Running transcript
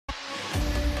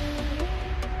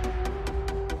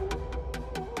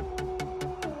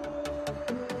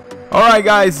Alright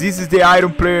guys, this is the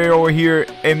item player over here,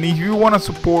 and if you want to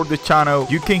support the channel,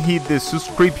 you can hit the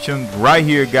subscription right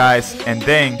here guys, and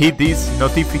then hit this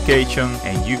notification,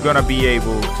 and you're gonna be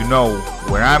able to know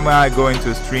when am I going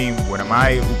to stream, when am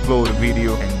I upload a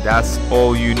video, and that's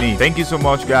all you need. Thank you so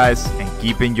much guys, and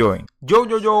keep enjoying.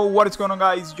 Yo, what is going on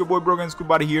guys? It's your boy Broken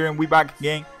Scuba here, and we back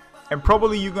again. And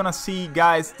probably you're gonna see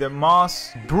guys the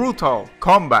most brutal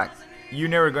comeback you're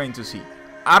never going to see.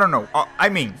 I don't know, I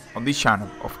mean on this channel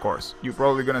of course you're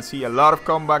probably gonna see a lot of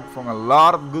comeback from a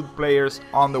lot of good players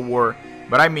on the world,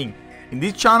 but I mean in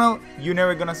this channel you're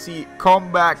never gonna see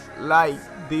comeback like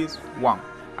this one.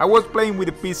 I was playing with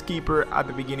the peacekeeper at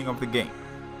the beginning of the game.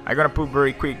 I'm gonna put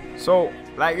very quick. So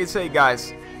like I say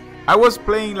guys, I was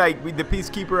playing like with the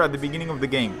peacekeeper at the beginning of the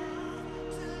game,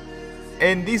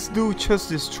 and this dude just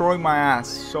destroyed my ass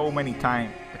so many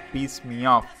times. It pissed me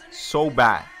off so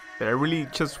bad that I really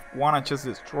just wanna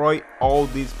destroy all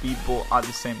these people at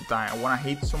the same time. I wanna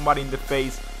hit somebody in the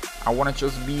face. I wanna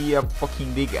just be a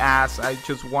fucking big ass. I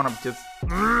just wanna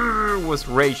was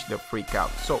rage the freak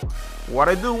out. So what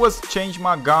I do was change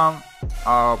my gun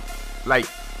like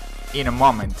in a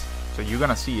moment. So you're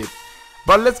gonna see it.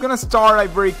 But let's gonna start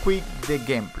like very quick the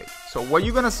gameplay. So what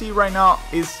you're gonna see right now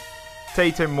is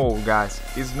theater mode guys.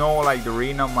 It's not like the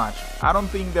arena match. I don't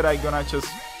think that I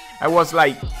was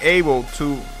like able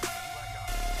to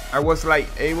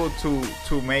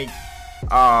make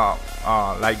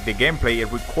like the gameplay and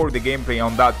record the gameplay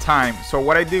on that time. So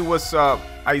what I did was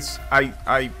I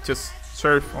just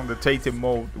surf on the theater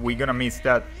mode. We're gonna miss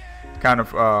that kind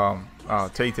of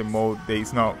theater mode that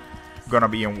is not gonna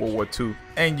be in World War II,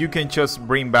 and you can just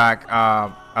bring back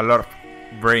a lot of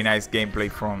very nice gameplay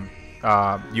from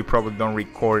you probably don't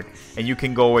record, and you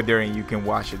can go over there and you can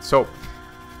watch it. So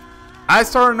I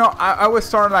was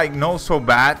starting like not so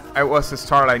bad.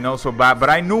 But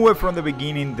I knew it from the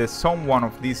beginning that someone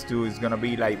of these two is gonna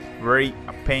be like very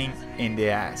a pain in the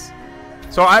ass.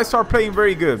 So I start playing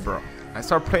very good, bro. I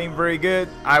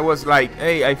was like,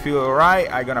 hey, I feel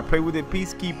alright. I'm gonna play with the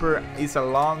peacekeeper. It's a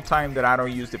long time that I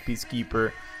don't use the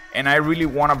peacekeeper, and I really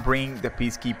wanna bring the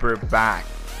peacekeeper back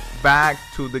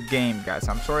to the game, guys.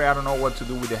 I'm sorry, I don't know what to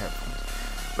do with the headphones.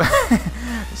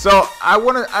 So I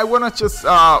wanna just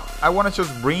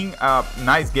bring a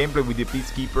nice gameplay with the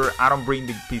peacekeeper. I don't bring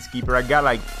the peacekeeper. I got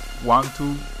like 1,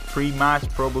 2, 3 match,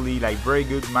 probably like very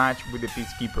good match with the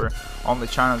peacekeeper on the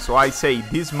channel. So I say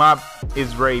this map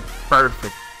is very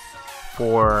perfect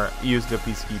for use the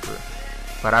peacekeeper.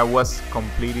 But I was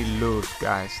completely loose,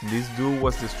 guys. This dude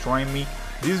was destroying me.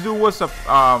 This dude was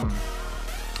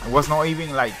was not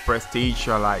even like prestige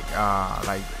or like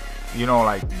you know,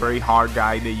 like very hard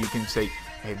guy that you can say,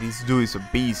 hey, this dude is a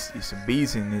beast. He's a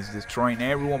beast and he's destroying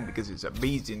everyone because he's a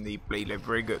beast and they play like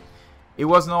very good. It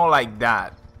was not like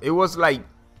that. It was like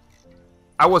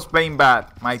I was playing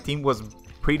bad. My team was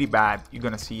pretty bad. You're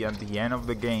gonna see at the end of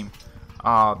the game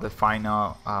the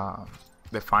final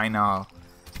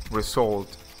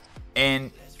result.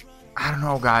 And I don't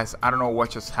know guys, I don't know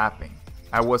what just happened.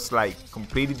 I was like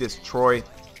completely destroyed,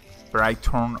 but I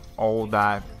turned all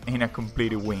that in a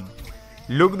complete win.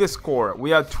 Look the score,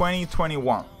 we are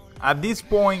 20-21. At this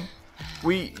point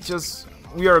we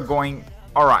are going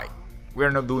alright. We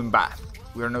are not doing bad.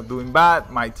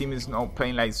 My team is not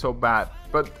playing like so bad,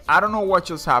 but I don't know what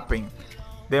just happened.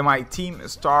 Then my team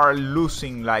started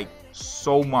losing like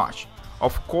so much.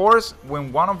 Of course,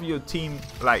 when one of your team,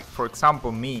 like for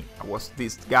example me, I was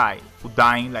this guy who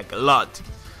dying like a lot.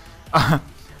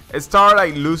 It started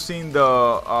like losing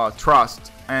the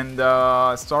trust, and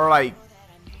start like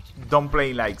don't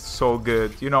play like so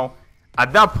good, you know.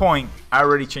 At that point I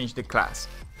already changed the class.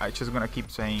 I just gonna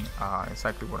keep saying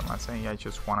exactly what am I saying. I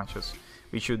just wanna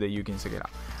be sure that you can check it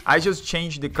out. I just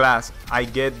changed the class. I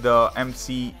get the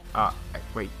MC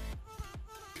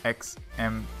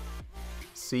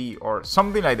XMC or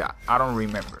something like that, I don't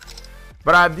remember.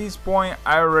 But at this point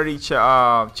I already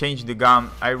changed the gun.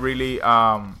 I really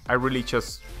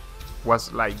just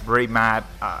was like very mad.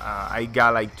 I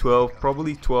got like 12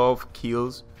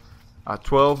 kills,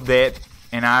 12 dead,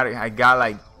 and I got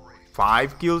like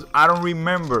 5 kills. I don't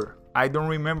remember.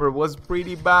 It was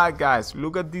pretty bad, guys.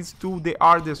 Look at these two, they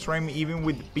are destroying me even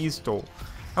with the pistol.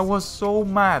 I was so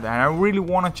mad and I really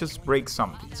want to just break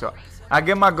something. So I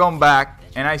get my gun back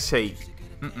and I say,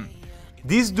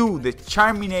 this dude, the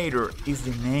Charminator, is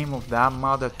the name of that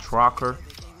mother trucker.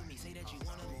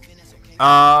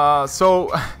 So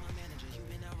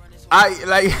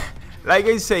I like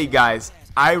I say guys,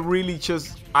 I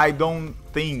don't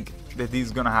think that this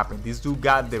is gonna happen. This dude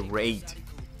got the raid,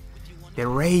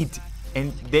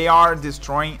 and they are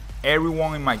destroying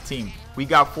everyone in my team. We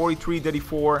got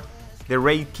 43-34. The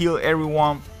raid killed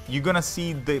everyone. you're gonna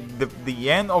see the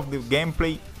end of the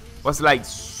gameplay was like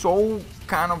so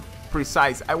kind of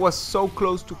precise. I was so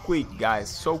close to quit, guys,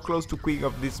 so close to quit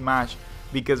of this match,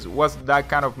 because it was that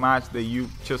kind of match that you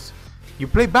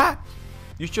play bad.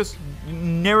 You just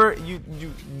never,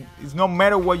 it's no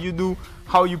matter what you do,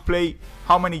 how you play,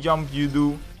 how many jumps you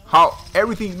do, how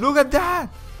everything. Look at that.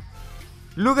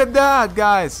 Look at that,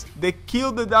 guys. The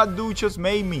kill that dude just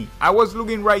made me. I was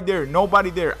looking right there, nobody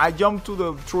there. I jumped to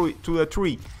the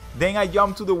tree. Then I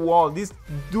jumped to the wall. This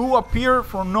dude appeared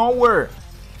from nowhere.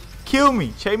 Kill me,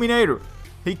 Chaminator.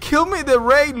 He killed me the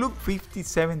raid. Look,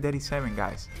 57-37,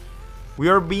 guys. We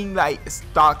are being like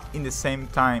stuck in the same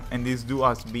time, and this dude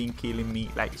has been killing me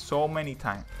like so many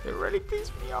times. It really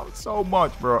pissed me off so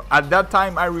much, bro. At that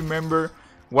time, I remember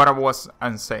what I was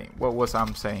saying. What was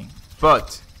I'm saying?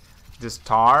 But the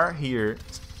star here,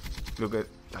 look at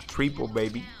a triple,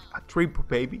 baby, a triple,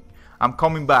 baby. I'm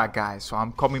coming back, guys. So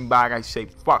I'm coming back. I say,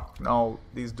 fuck, no,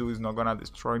 this dude is not gonna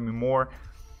destroy me more.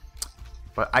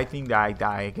 But I think that I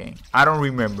die again. I don't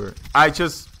remember. I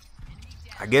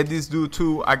get this dude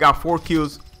too. I got 4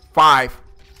 kills, 5.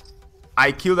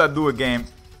 I killed that dude again.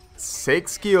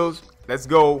 6 kills. Let's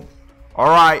go. All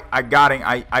right, I got it.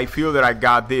 I feel that I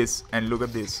got this. And look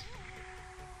at this.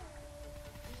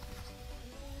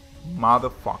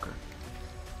 Motherfucker.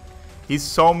 He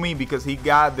saw me because he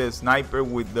got the sniper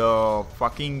with the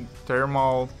fucking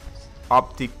thermal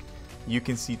optic. You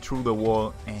can see through the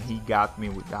wall, and he got me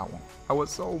with that one. I was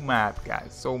so mad,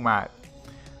 guys. So mad.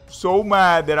 So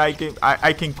mad that I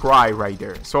can cry right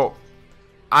there. So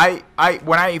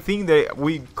when I think that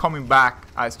we coming back,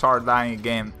 I start dying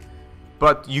again.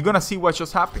 But you're gonna see what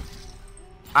just happened.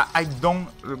 I don't,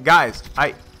 guys.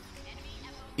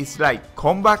 It's like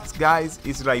comebacks, guys.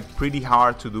 It's like pretty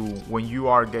hard to do when you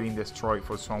are getting destroyed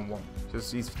for someone.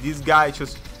 Just this guy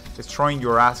just destroying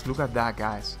your ass. Look at that,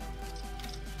 guys.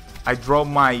 I dropped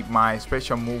my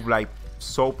special move like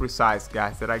so precise,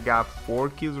 guys, that I got 4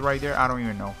 kills right there. I don't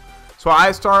even know. So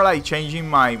I start like changing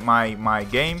my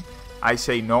game. I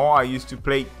say no. I used to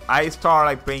play. I start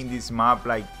like playing this map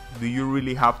like, do you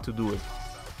really have to do it?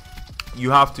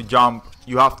 You have to jump.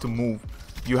 You have to move.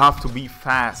 You have to be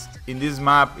fast. In this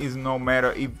map, is no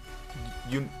matter if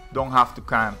you don't have to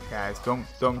camp, guys. Don't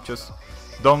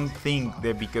think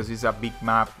that because it's a big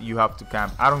map you have to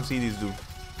camp. I don't see this dude.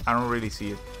 I don't really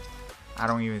see it. I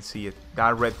don't even see it.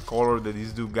 That red color that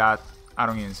this dude got, I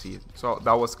don't even see it. So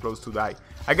that was close to die.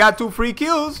 I got 2 free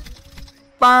kills.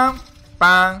 Bam,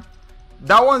 bam.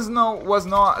 That was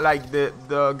not like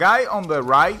the guy on the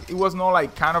right. It was not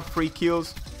like kind of free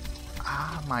kills.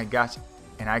 Ah my gosh.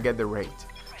 And I get the raid.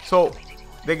 So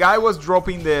the guy was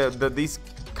dropping this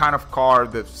kind of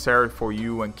card that serves for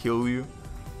you and kill you.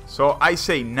 So I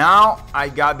say now I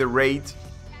got the raid.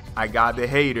 I got the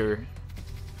hater.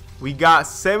 We got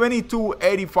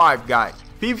 72-85, guys.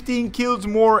 15 kills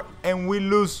more and we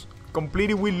lose.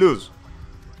 Completely we lose.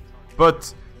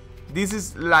 But this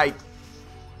is like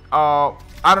I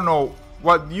don't know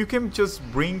what you can just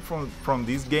bring from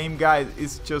this game, guys.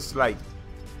 It's just like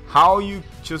how you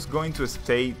just going to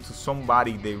stay to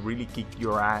somebody that really kick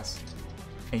your ass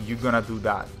and you're gonna do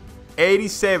that.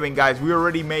 87, guys. We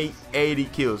already made 80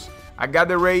 kills. I got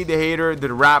the raid, the hater,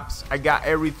 the raps. I got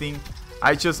everything.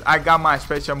 I got my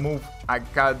special move. I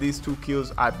got these 2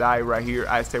 kills. I died right here.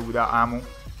 I stayed without ammo.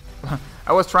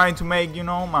 I was trying to make, you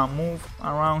know, my move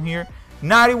around here.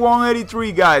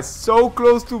 91-83, guys. So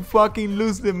close to fucking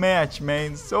lose the match,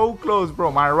 man. So close,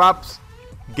 bro. My raps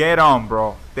get on,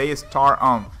 bro. They start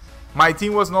on. My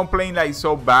team was not playing like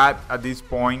so bad at this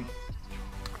point.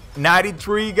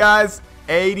 93, guys.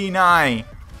 89.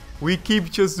 We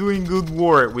keep just doing good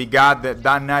work. We got that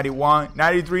 91,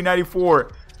 93,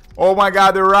 94. Oh my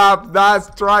god, the rap, that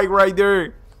strike right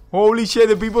there. Holy shit,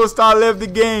 the people start left the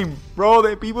game. Bro,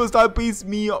 the people start pissing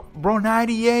me off. Bro,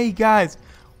 98, guys.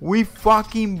 We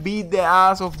fucking beat the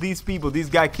ass of these people. This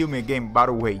guy killed me again, by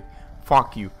the way.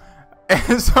 Fuck you.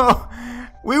 And so,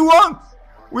 we won.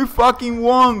 We fucking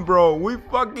won, bro. We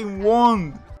fucking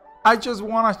won. I just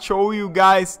want to show you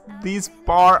guys this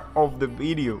part of the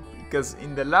video. Because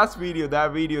in the last video,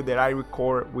 that video that I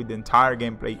record with the entire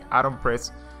gameplay, I don't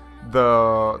press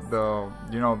the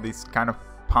you know, this kind of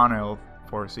panel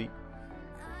for see.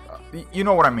 You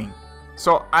know what I mean.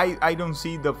 So I don't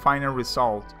see the final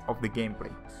result of the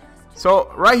gameplay.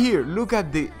 So right here, look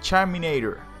at the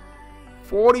Chaminator.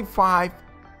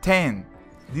 45-10.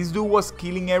 This dude was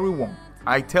killing everyone.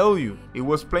 I tell you, it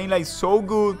was playing like so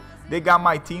good. They got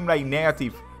my team like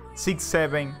negative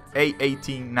 6-7,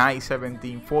 8-18,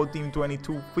 9-17,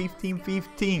 14-22,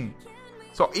 15-15.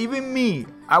 So even me,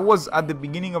 I was at the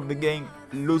beginning of the game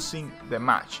losing the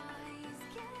match.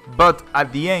 But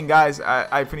at the end, guys,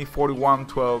 I finished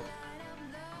 41-12.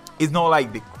 It's not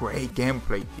like the great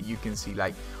gameplay that you can see,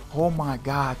 like, oh my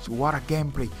gosh, what a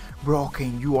gameplay,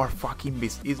 broken, you are fucking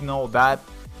beast. It's not that.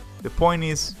 The point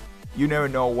is, you never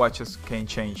know what just can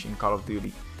change in Call of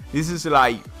Duty. This is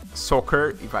like soccer,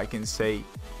 if I can say.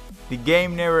 The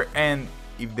game never ends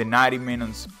if the 90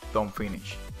 minutes don't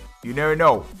finish. You never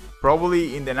know.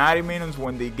 Probably in the 90 minutes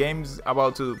when the game's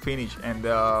about to finish and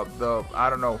I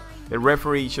don't know, the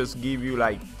referee just give you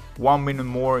like 1 minute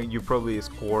more, and you probably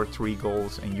score 3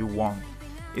 goals and you won.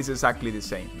 It's exactly the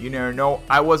same. You never know.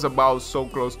 I was about so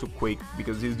close to quit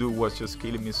because this dude was just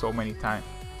killing me so many times.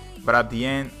 But at the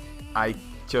end, I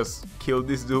just killed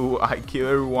this dude. I killed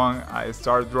everyone. I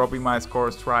started dropping my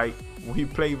scores right. We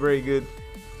played very good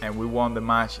and we won the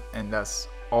match, and that's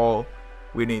all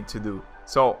we need to do.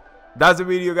 So that's the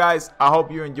video, guys. I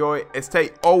hope you enjoy.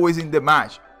 Stay always in the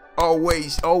match.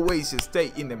 Always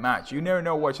stay in the match. You never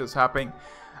know what just happened.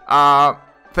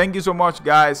 Thank you so much,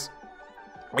 guys.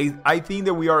 I think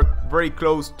that we are very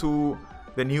close to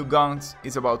the new guns.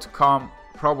 It's about to come.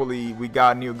 Probably we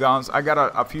got new guns. I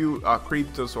got a few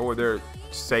cryptos over there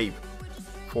saved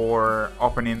for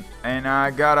opening, and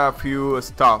I got a few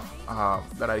stuff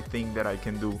that I think that I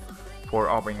can do for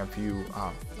opening a few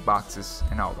boxes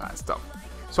and all that stuff.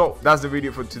 So that's the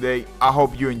video for today. I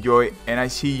hope you enjoy, and I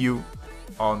see you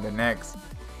on the next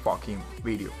fucking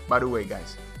video. By the way,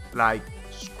 guys, like,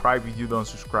 subscribe if you don't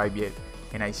subscribe yet,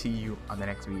 and I see you on the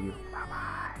next video.